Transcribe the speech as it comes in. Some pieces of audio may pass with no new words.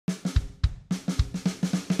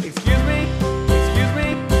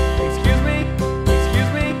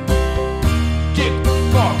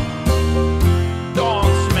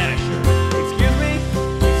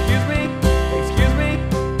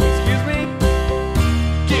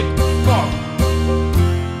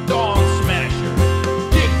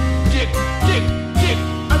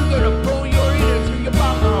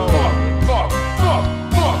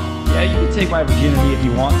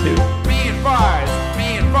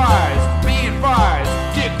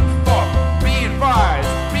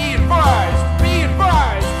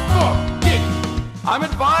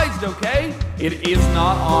It is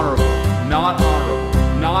not honorable. Not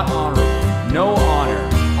honorable. Not honorable. No honor.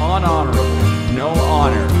 Unhonorable. No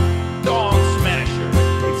honor. Dog smasher.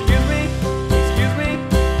 Excuse me? Excuse me?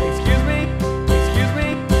 Excuse me? Excuse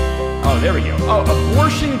me? Oh, there we go. Oh,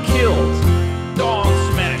 abortion kills. Dog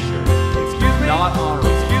smasher. Excuse me? Not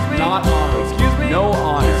honorable. Excuse me? Not honorable. Excuse me? No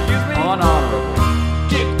honor. Excuse me? Unhonorable.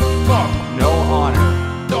 Dikfuk. No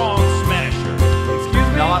honor. Dog smasher. Excuse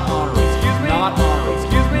me? Not honorable. Excuse me? Not honorable.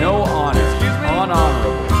 Excuse me? No honor. Excuse me?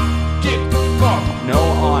 Unhonorable. Dikfuk. No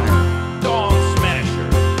honor. Dog smasher.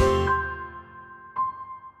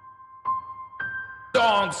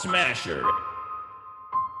 Dog smasher.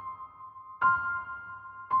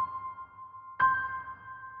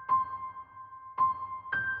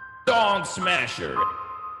 Dog smasher.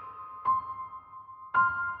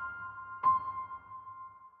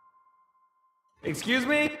 Excuse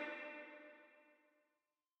me?